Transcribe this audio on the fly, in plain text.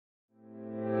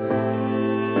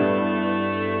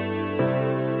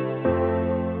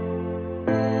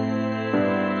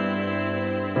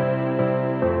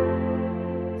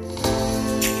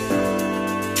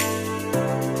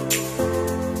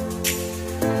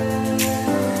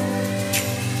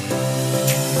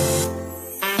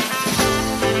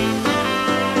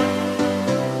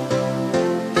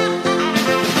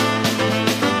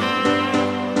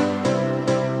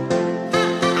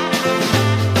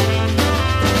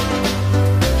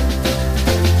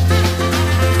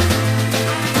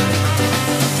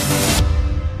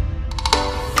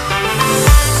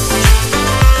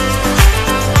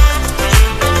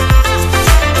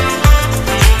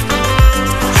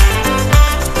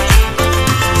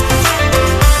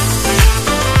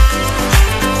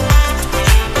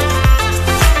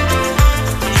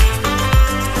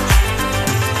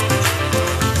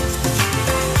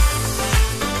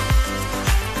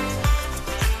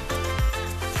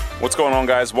What's going on,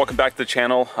 guys? Welcome back to the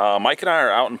channel. Mike and I are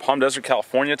out in Palm Desert,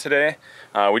 California today.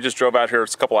 We just drove out here.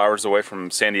 It's a couple hours away from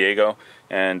San Diego,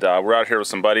 and we're out here with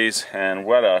some buddies, and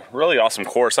we're at a really awesome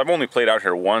course. I've only played out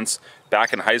here once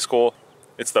back in high school.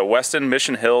 It's the Weston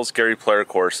Mission Hills Gary Player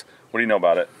course. What do you know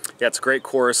about it? Yeah, it's a great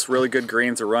course. Really good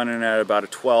greens. Are running at about a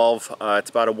 12. It's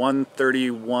about a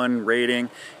 131 rating,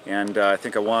 and I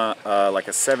think I want like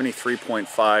a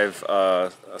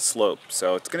 73.5 slope.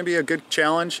 So it's going to be a good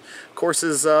challenge. Course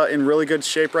is in really good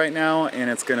shape right now, and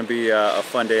it's going to be a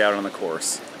fun day out on the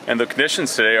course. And the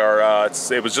conditions today are,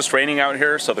 it was just raining out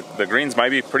here, so the greens might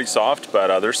be pretty soft,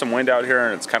 but there's some wind out here,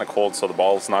 and it's kind of cold, so the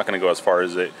ball's not going to go as far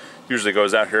as it usually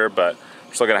goes out here, but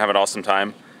we're still going to have an awesome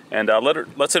time. And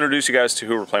let's introduce you guys to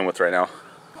who we're playing with right now.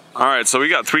 All right, so we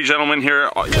got three gentlemen here.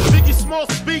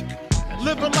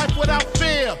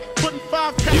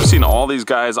 You've seen all these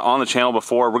guys on the channel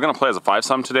before. We're gonna play as a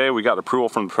five-some today. We got approval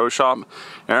from the pro shop.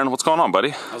 Aaron, what's going on,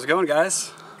 buddy? How's it going,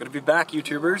 guys? Good to be back,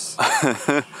 YouTubers.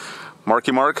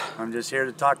 Marky Mark. I'm just here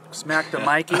to talk smack to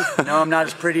Mikey. No, I'm not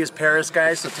as pretty as Paris,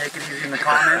 guys, so take it easy in the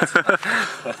comments.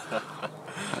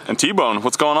 And T-Bone,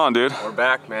 what's going on, dude? We're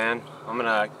back, man. I'm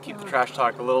gonna keep the trash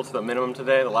talk a little to the minimum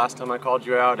today. The last time I called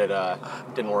you out, it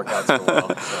didn't work out so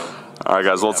well. So. All right,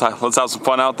 guys, let's have some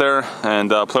fun out there and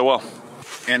play well.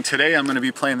 And today I'm going to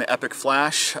be playing the Epic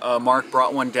Flash. Mark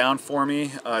brought one down for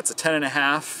me. It's a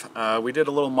 10.5. We did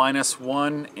a little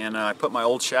 -1, and I put my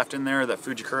old shaft in there that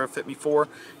Fujikura fit me for,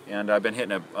 and I've been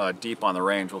hitting it deep on the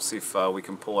range. We'll see if we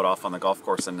can pull it off on the golf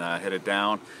course and hit it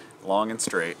down long and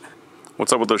straight.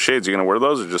 What's up with those shades? You gonna wear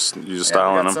those, or you just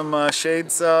styling them? Some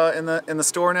shades in the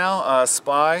store now.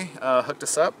 Spy hooked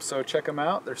us up, so check them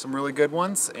out. There's some really good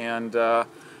ones, and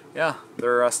yeah,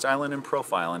 they're styling and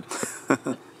profiling.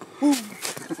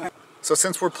 So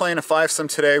since we're playing a five-some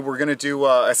today, we're gonna do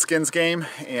a skins game,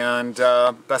 and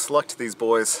best luck to these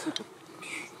boys.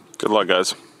 Good luck,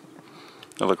 guys.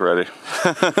 I look ready.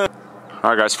 All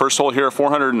right, guys, first hole here,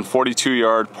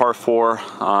 442-yard par 4.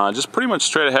 Just pretty much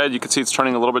straight ahead. You can see it's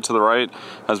turning a little bit to the right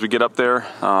as we get up there.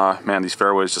 Man, these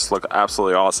fairways just look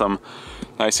absolutely awesome.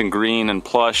 Nice and green and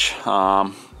plush.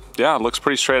 Yeah, it looks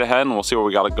pretty straight ahead, and we'll see what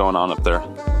we got going on up there.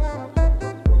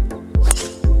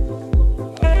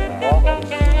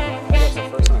 That's the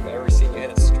first time I've ever seen you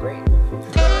hit it straight.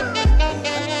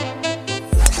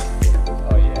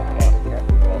 Oh, yeah.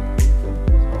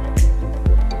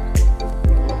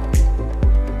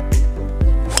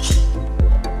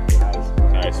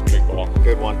 Nice, big ball.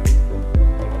 Good one.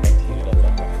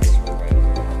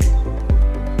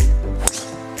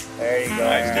 There you go.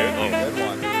 Nice, dude. Oh, Good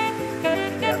one.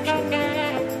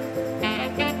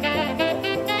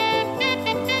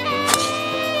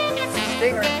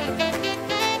 Stinger.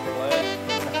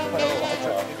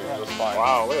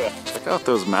 Wow, look at that. Check out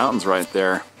those mountains right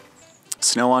there.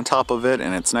 Snow on top of it,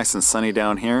 and it's nice and sunny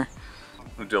down here.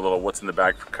 We'll do a little what's in the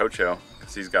bag for Kocho,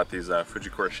 because he's got these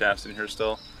Fujikura shafts in here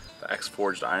still, the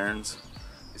X-forged irons.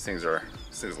 These things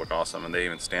look awesome, and they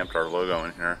even stamped our logo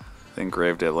in here. They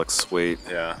engraved it. Looks sweet.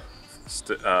 Yeah,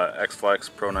 X-Flex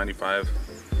Pro 95.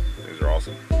 These are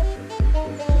awesome.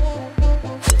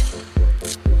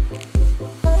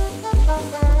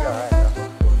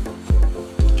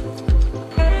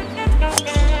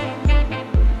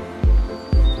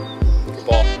 Good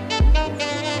ball.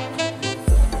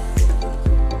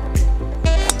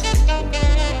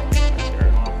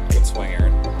 Good swing,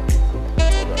 Aaron.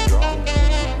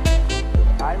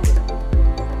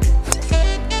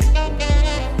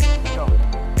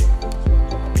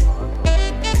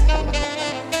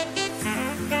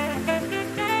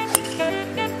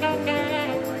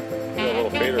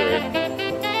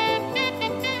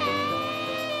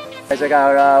 Guys, I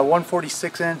got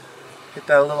 146 in. Hit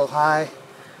that a little high.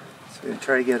 So I'm going to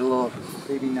try to get a little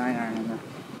baby 9-iron in there.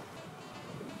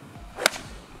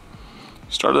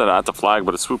 Started that at the flag,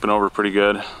 but it's swooping over pretty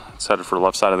good. It's headed for the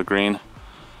left side of the green.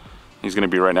 He's gonna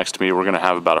be right next to me. We're gonna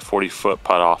have about a 40-foot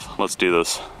putt off. Let's do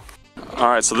this. All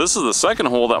right, so this is the second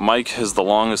hole that Mike is the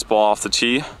longest ball off the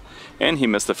tee, and he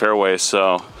missed the fairway,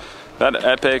 so that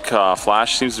Epic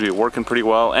Flash seems to be working pretty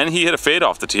well, and he hit a fade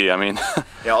off the tee. I mean,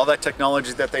 yeah, all that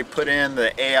technology that they put in,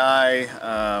 the AI,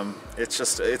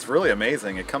 it's really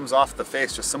amazing. It comes off the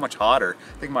face just so much hotter.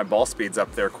 I think my ball speed's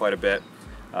up there quite a bit.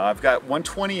 I've got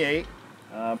 128,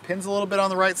 pins a little bit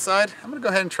on the right side. I'm gonna go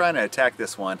ahead and try and attack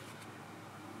this one.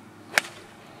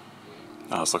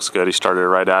 oh, this looks good. He started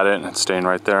right at it and it's staying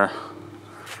right there.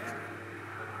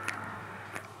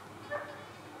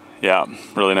 Yeah,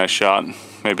 really nice shot.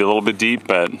 Maybe a little bit deep,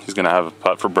 but he's gonna have a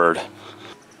putt for bird.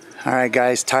 All right,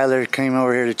 guys, Tyler came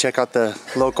over here to check out the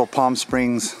local Palm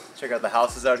Springs Check out the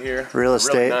houses out here. real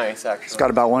estate. Really nice, actually. It's got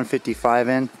about 155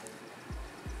 in.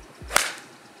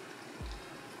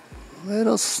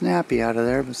 little snappy out of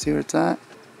there, but see where it's at?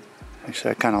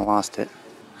 Actually, I kind of lost it.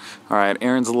 All right,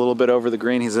 Aaron's a little bit over the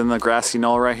green. He's in the grassy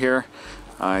knoll right here.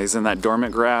 He's in that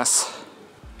dormant grass.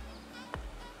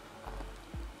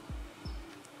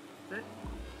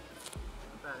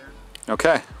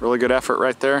 Okay, really good effort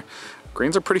right there.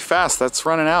 Greens are pretty fast. That's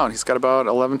running out. He's got about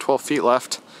 11, 12 feet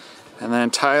left. And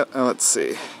then let's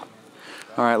see.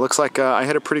 All right, looks like I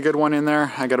hit a pretty good one in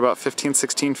there. I got about 15,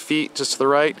 16 feet just to the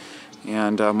right.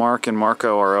 And Mark and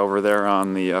Marco are over there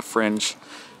on the fringe.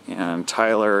 And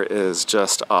Tyler is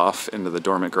just off into the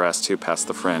dormant grass too, past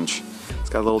the fringe. It's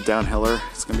got a little downhiller.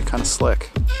 It's gonna be kind of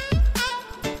slick.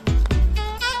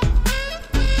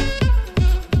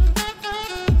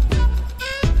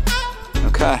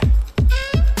 Okay,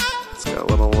 it's got a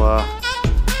little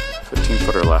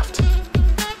 15-footer left.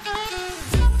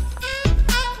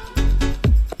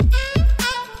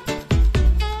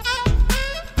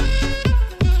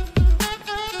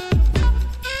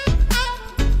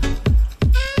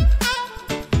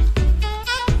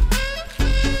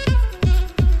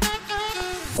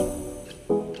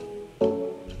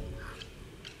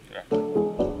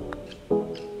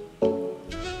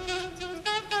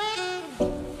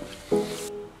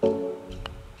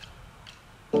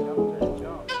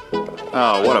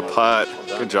 Oh, what a putt.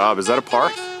 Good job. Is that a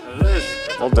par? It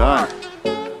is. Well done.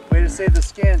 Way to save the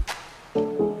skin.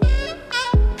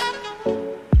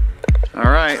 All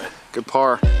right, good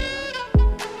par.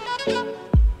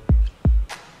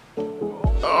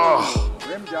 Oh,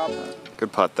 Rim job.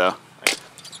 good putt though.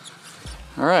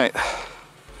 All right.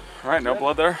 All right, no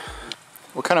blood there.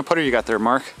 What kind of putter you got there,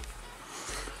 Mark?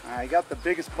 I got the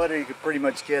biggest putter you could pretty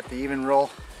much get, the even roll.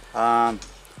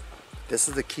 This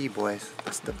is the key, boys.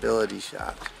 The stability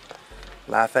shot.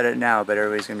 Laugh at it now, but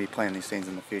everybody's gonna be playing these things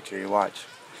in the future. You watch.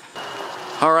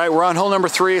 All right, we're on hole number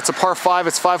 3. It's a par 5.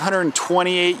 It's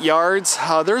 528 yards.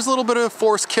 There's a little bit of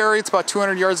forced carry. It's about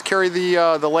 200 yards to carry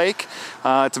the lake.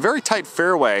 It's a very tight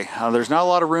fairway. There's not a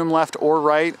lot of room left or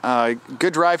right.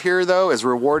 Good drive here, though, is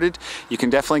rewarded. You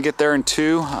can definitely get there in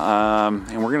 2,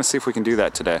 and we're gonna see if we can do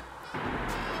that today.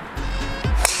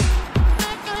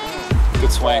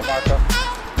 Good swing. Marco.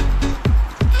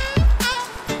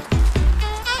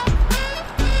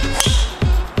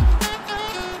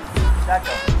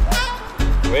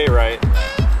 Way right. Good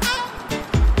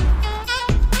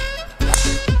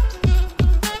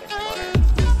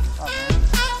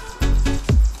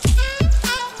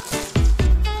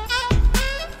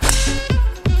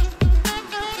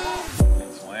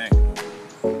swing.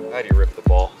 Glad you ripped the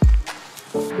ball.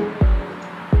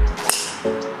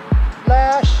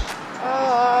 Flash,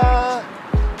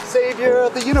 savior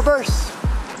of the universe.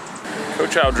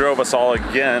 Coach Al drove us all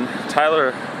again.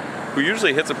 Tyler, who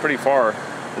usually hits it pretty far,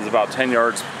 is about 10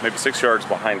 yards, maybe 6 yards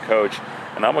behind Coach,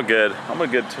 and I'm a good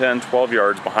 10, 12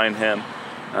 yards behind him,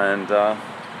 and I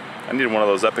needed one of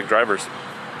those epic drivers,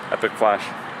 epic flash.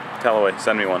 Callaway,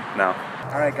 send me one now.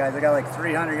 All right, guys, I got like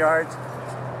 300 yards.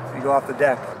 We go off the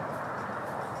deck.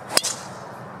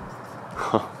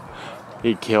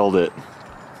 He killed it.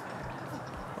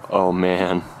 Oh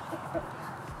man.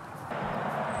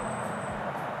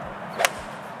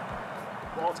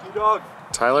 Dog.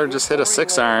 Tyler just hit a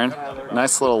 6-iron.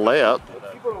 Nice little layup.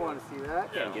 People don't want to see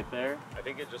that. Can't get there. I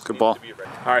think it just Good ball.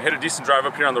 All right, hit a decent drive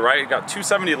up here on the right. Got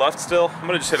 270 left still. I'm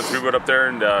gonna just hit a 3-wood up there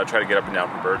and try to get up and down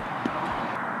from bird.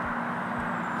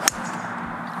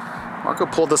 Marco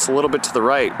pulled this a little bit to the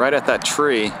right at that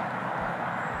tree.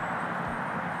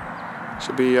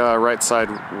 Should be right side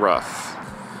rough.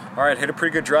 All right, hit a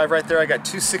pretty good drive right there. I got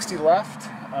 260 left.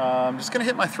 I'm just gonna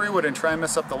hit my 3-wood and try and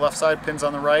mess up the left side, pins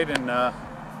on the right, and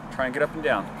try and get up and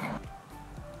down.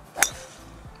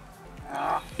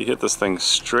 He hit this thing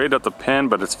straight at the pin,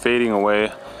 but it's fading away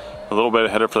a little bit,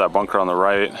 headed for that bunker on the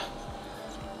right.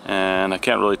 And I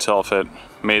can't really tell if it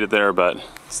made it there, but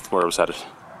it's where it was headed.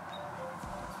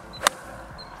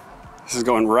 This is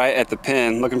going right at the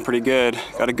pin, looking pretty good.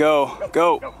 Gotta go,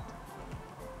 go.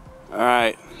 All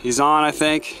right, he's on, I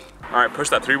think. All right, push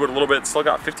that 3-wood a little bit. Still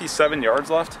got 57 yards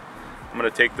left. I'm gonna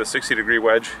take the 60-degree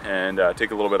wedge and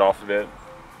take a little bit off of it.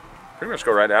 Pretty much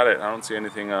go right at it. I don't see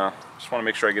anything. Just want to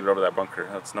make sure I get it over that bunker.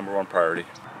 That's #1 priority.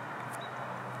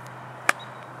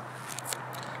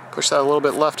 Push that a little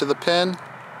bit left to the pin.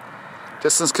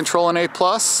 Distance control in A+.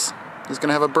 He's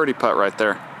gonna have a birdie putt right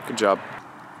there. Good job.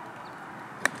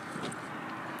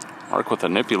 Mark with a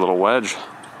nippy little wedge.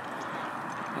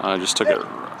 I just took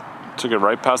it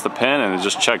right past the pin and it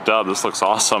just checked up. This looks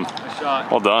awesome. Good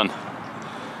shot. Well done.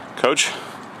 Coach?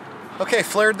 Okay,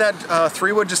 flared that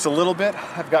 3-wood just a little bit.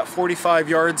 I've got 45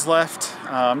 yards left.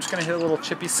 I'm just gonna hit a little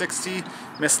chippy 60,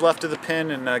 miss left of the pin,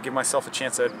 and give myself a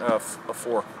chance at a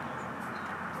 4.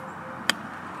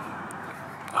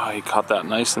 Oh, he caught that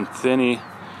nice and thinny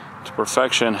to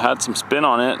perfection. Had some spin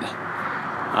on it.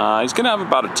 He's gonna have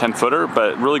about a 10-footer,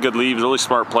 but really good lead, really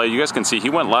smart play. You guys can see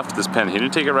he went left with this pin. He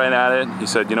didn't take it right at it. He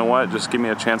said, you know what, just give me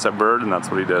a chance at bird, and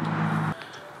that's what he did.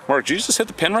 Mark, did you just hit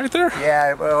the pin right there?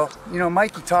 Yeah, well, you know,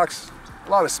 Mikey talks a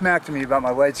lot of smack to me about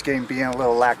my wedge game being a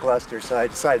little lackluster, so I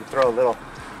decided to throw a little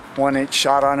 1-inch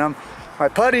shot on him. My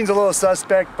putting's a little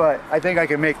suspect, but I think I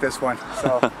can make this one.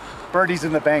 So, birdie's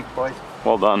in the bank, boys.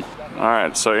 Well done. All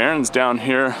right, so Aaron's down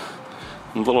here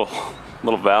in a little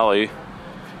valley.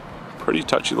 Pretty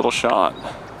touchy little shot.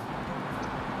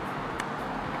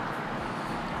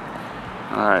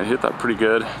 All right, hit that pretty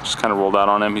good. Just kind of rolled out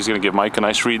on him. He's gonna give Mike a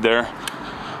nice read there.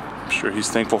 I'm sure he's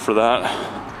thankful for that.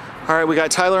 All right, we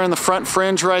got Tyler in the front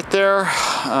fringe right there.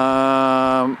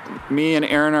 Me and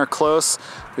Aaron are close.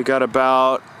 We got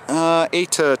about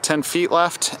 8 to 10 feet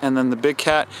left, and then the big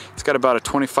cat, he's got about a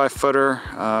 25-footer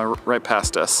right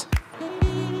past us.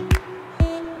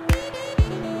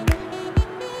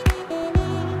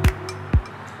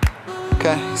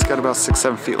 Okay, he's got about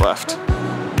 6-7 feet left.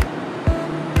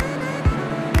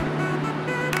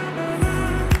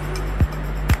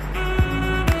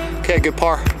 Okay, good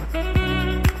par. Good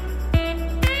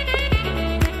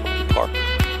par.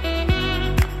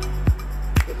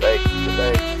 Good leg, good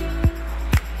leg.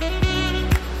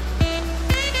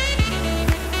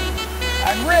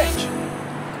 I'm rich.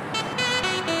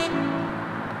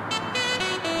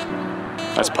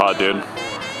 Nice pod, dude.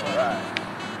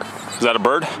 Is that a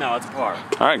bird? No, it's a par.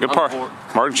 All right, good par.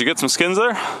 Mark, did you get some skins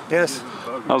there? Yes.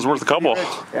 That was worth a couple.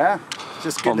 Yeah,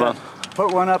 just good Well to done.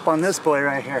 put one up on this boy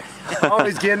right here.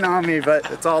 Always getting on me,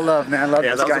 but it's all love, man. Love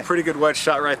Yeah, this that guy. was a pretty good wedge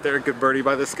shot right there. Good birdie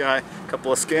by this guy. A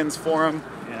couple of skins for him,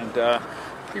 and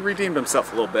he redeemed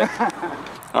himself a little bit.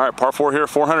 All right, par 4 here,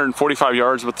 445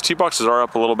 yards, but the tee boxes are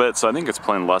up a little bit, so I think it's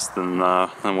playing less than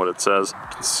what it says. You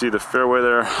can see the fairway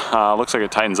there. Looks like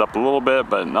it tightens up a little bit,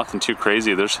 but nothing too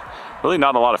crazy. There's really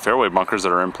not a lot of fairway bunkers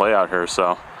that are in play out here,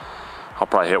 so I'll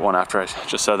probably hit one after I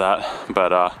just said that.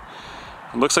 But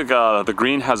it looks like the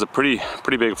green has a pretty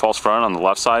big false front on the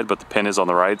left side, but the pin is on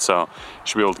the right, so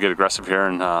should be able to get aggressive here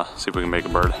and see if we can make a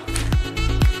bird.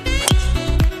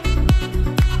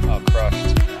 Oh,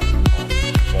 crushed.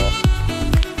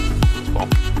 Ball.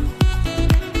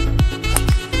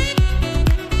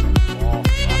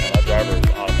 That driver is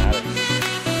automatic.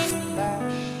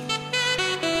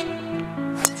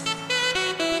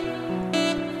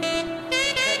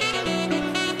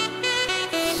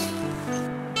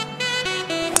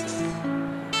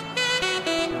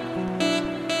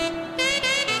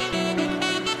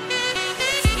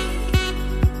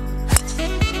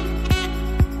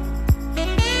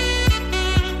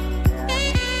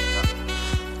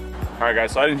 All right,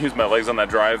 guys, so I didn't use my legs on that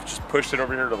drive, just pushed it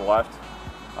over here to the left,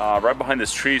 right behind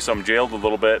this tree, so I'm jailed a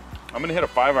little bit. I'm gonna hit a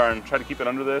 5-iron, try to keep it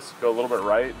under this, go a little bit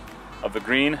right of the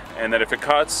green, and then if it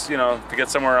cuts, you know, to get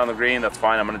somewhere around the green, that's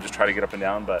fine. I'm gonna just try to get up and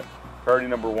down, but priority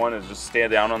number 1 is just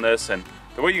stand down on this. And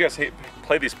the way you guys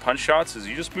play these punch shots is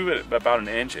you just move it about an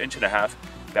inch and a half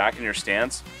back in your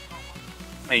stance,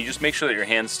 and you just make sure that your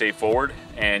hands stay forward,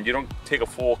 and you don't take a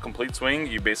full complete swing.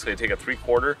 You basically take a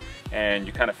 3/4, and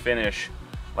you kind of finish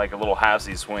like a little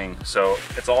halvesy swing. So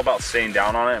it's all about staying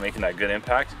down on it and making that good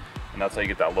impact, and that's how you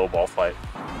get that low ball flight.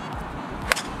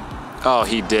 Oh,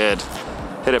 he did.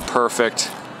 Hit it perfect.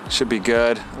 Should be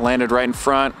good. Landed right in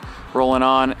front, rolling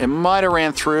on. It might have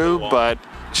ran through, but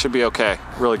should be okay.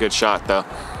 Really good shot though.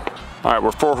 All right,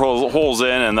 we're 4 holes in,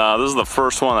 and this is the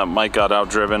first one that Mike got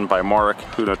outdriven by Mark,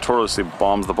 who notoriously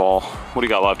bombs the ball. What do you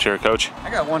got left here, Coach? I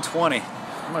got 120.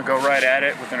 I'm gonna go right at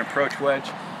it with an approach wedge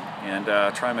and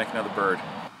try and make another bird.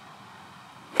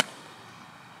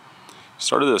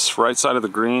 Started this right side of the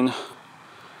green,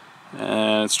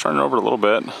 and it's turning over a little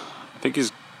bit. I think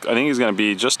he's gonna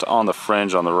be just on the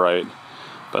fringe on the right,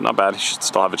 but not bad. He should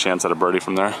still have a chance at a birdie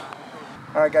from there.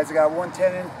 All right, guys, I got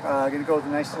 110 in. Gonna go with a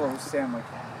nice little sandwich.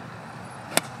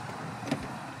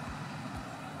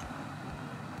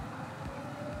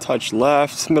 Touch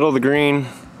left, middle of the green.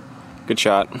 Good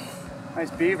shot.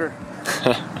 Nice beaver.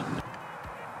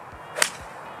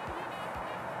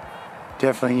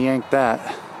 Definitely yanked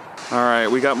that. All right,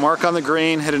 we got Mark on the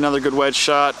green, hit another good wedge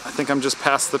shot. I think I'm just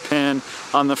past the pin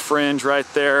on the fringe right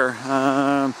there.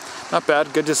 Not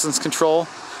bad, good distance control.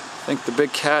 I think the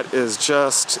big cat is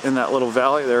just in that little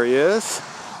valley. There he is.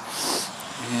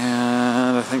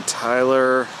 And I think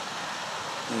Tyler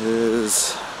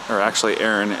is, or actually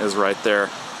Aaron is right there.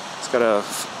 He's got a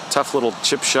tough little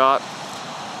chip shot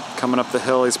coming up the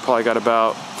hill. He's probably got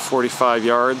about 45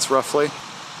 yards roughly.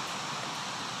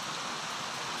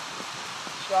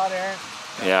 Shot, Aaron.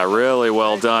 Yeah, really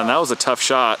well done. That was a tough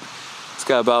shot. It's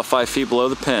got about 5 feet below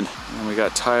the pin. And we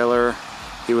got Tyler.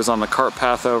 He was on the cart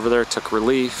path over there, took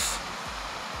relief.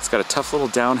 It's got a tough little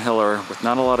downhiller with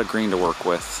not a lot of green to work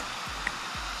with.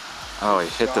 Oh,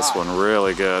 he hit this one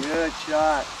really good. Good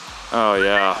shot. Oh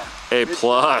yeah, A+.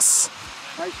 Nice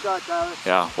shot, Tyler.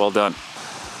 Yeah, well done.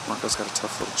 Marco's got a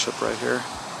tough little chip right here.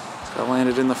 It's got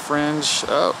landed in the fringe.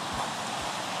 Oh,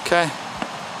 okay.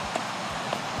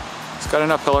 It's got an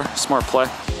uphiller, smart play.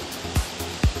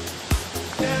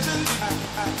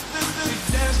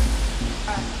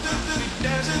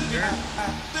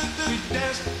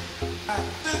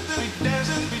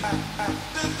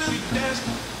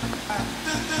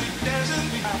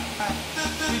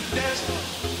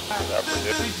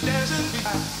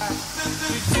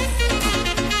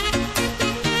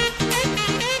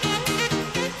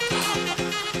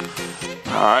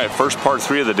 All right, first part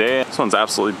 3 of the day. This one's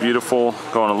absolutely beautiful.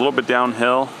 Going a little bit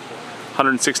downhill,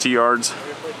 160 yards.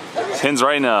 Pin's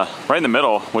right in the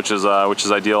middle, which is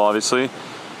ideal, obviously.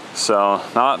 So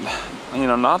not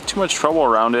too much trouble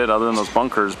around it, other than those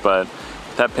bunkers. But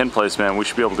that pin placement, we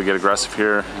should be able to get aggressive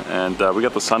here. And we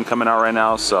got the sun coming out right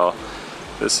now, so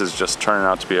this is just turning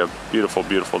out to be a beautiful,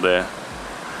 beautiful day.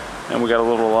 And we got a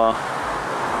little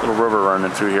river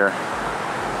running through here.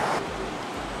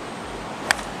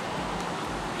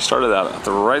 Started out at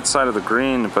the right side of the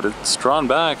green, but it's drawn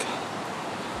back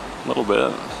a little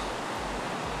bit.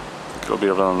 It'll be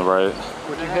over on the right.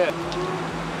 What'd you hit?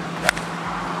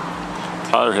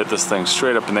 Tyler hit this thing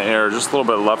straight up in the air, just a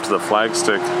little bit left of the flag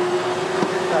stick.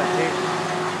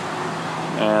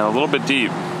 And a little bit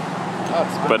deep.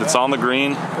 But it's on the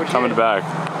green, coming back.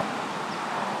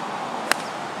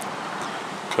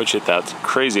 Coach hit that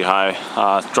crazy high.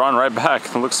 Drawn right back.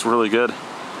 It looks really good.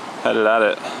 Headed at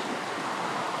it.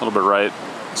 A little bit right.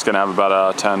 It's gonna have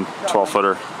about a 10, 12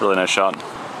 footer. Really nice shot.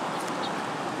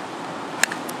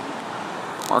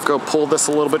 Marco pulled this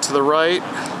a little bit to the right.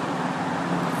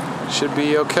 Should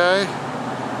be okay.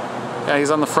 Yeah,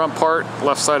 he's on the front part,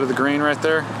 left side of the green right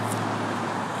there.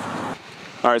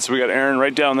 All right, so we got Aaron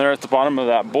right down there at the bottom of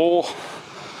that bowl.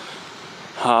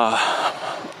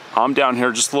 I'm down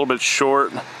here just a little bit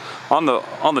short on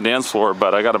the dance floor,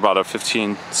 but I got about a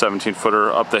 15, 17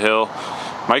 footer up the hill.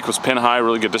 Mike was pin high,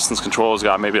 really good distance control. He's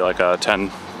got maybe like a 10,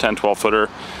 12 footer.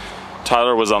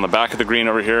 Tyler was on the back of the green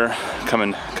over here,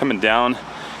 coming down,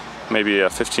 maybe a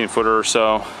 15 footer or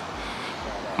so.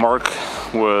 Mark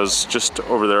was just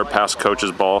over there past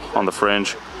Coach's ball on the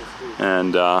fringe.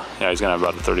 And yeah, he's gonna have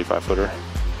about a 35 footer.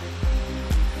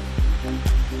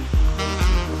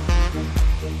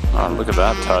 Oh, look at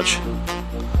that touch.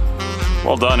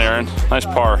 Well done, Aaron. Nice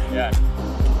par. Yeah.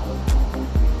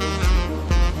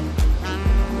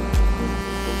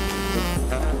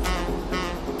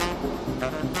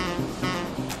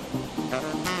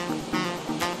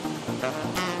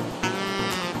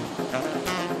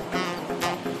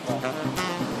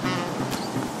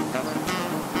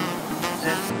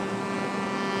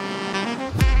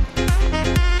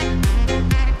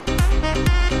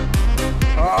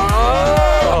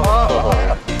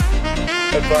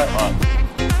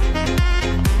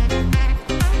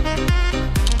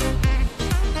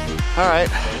 All right,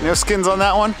 no skins on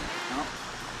that one?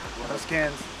 No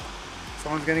skins.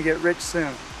 Someone's gonna get rich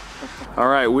soon. All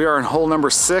right, we are in hole number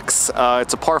 6.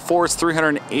 It's a par 4, it's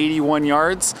 381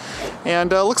 yards. And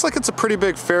looks like it's a pretty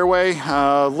big fairway.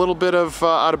 A little bit of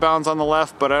out of bounds on the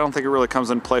left, but I don't think it really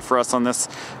comes into play for us on this.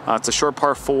 It's a short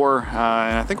par 4,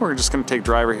 and I think we're just gonna take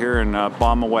driver here and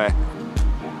bomb away.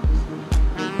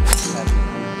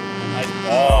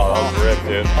 Oh, that was rip,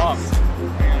 dude.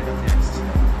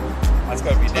 That's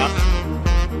gotta be down.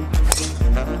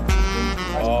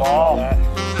 Nice ball.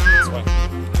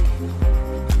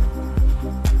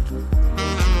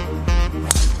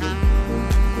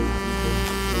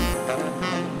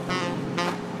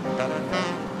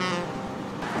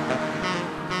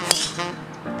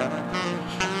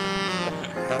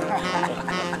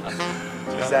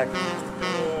 Exactly.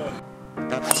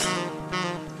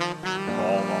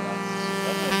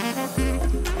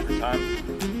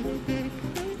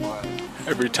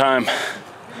 Every time.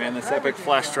 Man, this epic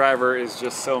flash driver is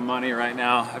just so money right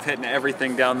now. I've hit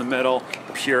everything down the middle,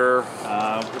 pure,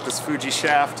 with this Fuji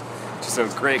shaft. Just a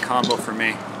great combo for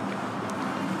me.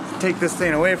 Take this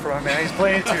thing away from him, man. He's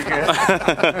playing too good.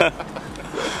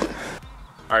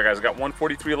 All right, guys, I got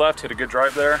 143 left. Hit a good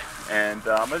drive there, and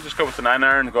I'm gonna just go with the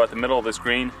 9-iron, go at the middle of this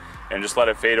green, and just let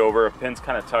it fade over. Pin's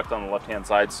kind of tucked on the left-hand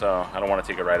side, so I don't want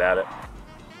to take it right at it.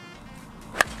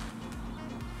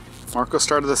 Marco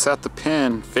started this at the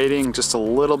pin, fading just a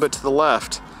little bit to the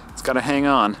left. It's got to hang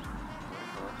on.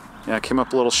 Yeah, it came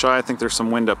up a little shy. I think there's some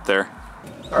wind up there.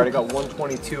 Already got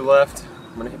 122 left.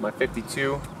 I'm gonna hit my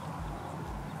 52.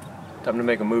 Time to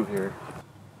make a move here.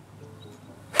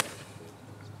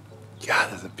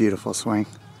 God, that's a beautiful swing.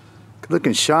 Good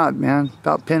looking shot, man.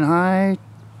 About pin high,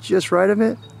 just right of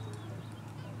it.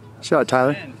 Shot,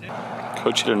 Tyler.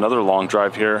 Coach hit another long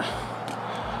drive here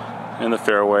in the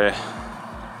fairway.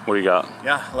 What do you got?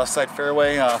 Yeah, left side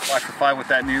fairway, 5 for 5 with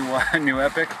that new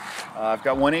Epic. I've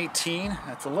got 118.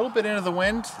 That's a little bit into the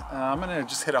wind. I'm gonna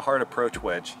just hit a hard approach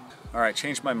wedge. All right,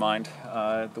 changed my mind.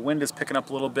 The wind is picking up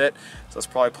a little bit, so it's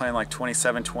probably playing like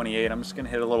 27, 28. I'm just gonna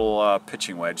hit a little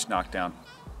pitching wedge, knockdown.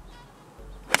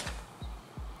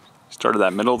 Started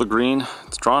that middle of the green.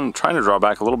 It's trying to draw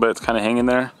back a little bit. It's kind of hanging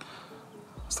there.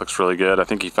 This looks really good. I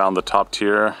think he found the top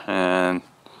tier and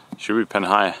should be pin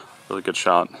high. Really good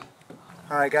shot.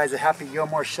 All right, guys, a Happy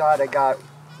Gilmore shot. I got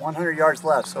 100 yards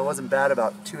left, so it wasn't bad,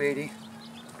 about 280.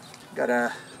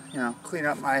 Gotta, clean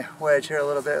up my wedge here a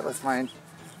little bit with my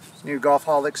new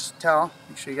Golfholics towel.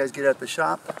 Make sure you guys get it at the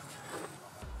shop.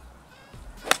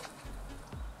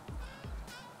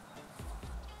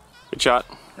 Good shot.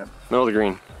 Yep. Middle of the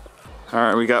green. All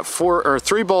right, we got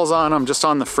 3 balls on. I'm just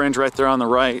on the fringe right there on the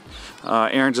right.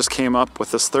 Aaron just came up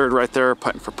with this third right there,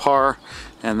 putting for par,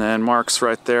 and then Mark's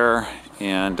right there,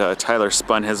 and Tyler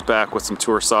spun his back with some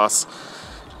tour sauce,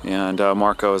 and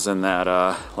Marco's in that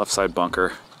left side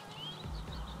bunker.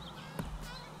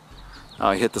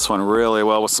 He hit this one really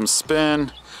well with some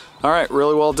spin. All right,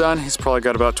 really well done. He's probably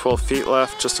got about 12 feet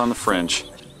left just on the fringe.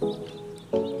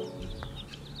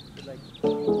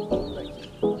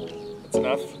 That's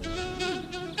enough.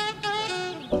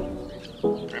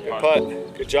 Good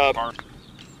putt. Good job.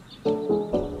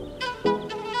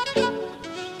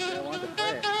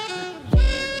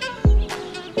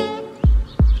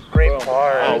 Great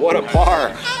par. Oh, what a par.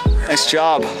 Nice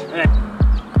job.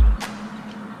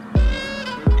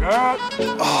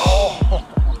 Oh.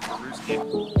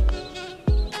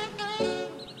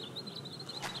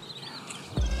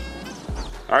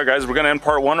 All right, guys, we're gonna end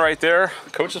part 1 right there.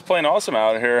 Coach is playing awesome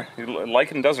out here. You're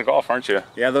liking desert golf, aren't you?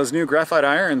 Yeah, those new graphite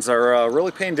irons are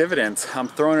really paying dividends. I'm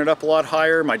throwing it up a lot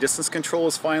higher. My distance control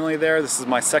is finally there. This is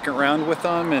my 2nd round with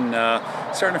them, and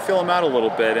starting to feel them out a little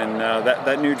bit. And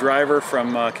that new driver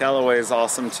from Callaway is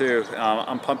awesome too.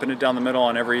 I'm pumping it down the middle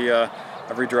on every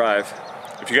drive.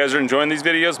 If you guys are enjoying these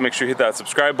videos, make sure you hit that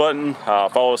subscribe button.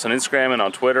 Follow us on Instagram and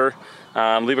on Twitter.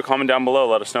 Leave a comment down below.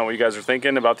 Let us know what you guys are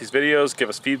thinking about these videos. Give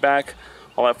us feedback,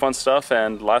 all that fun stuff.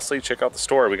 And lastly, check out the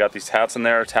store. We got these hats in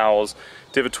there, towels,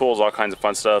 divot tools, all kinds of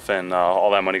fun stuff. And all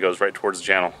that money goes right towards the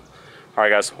channel. All right,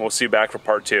 guys, we'll see you back for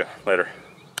part 2 later.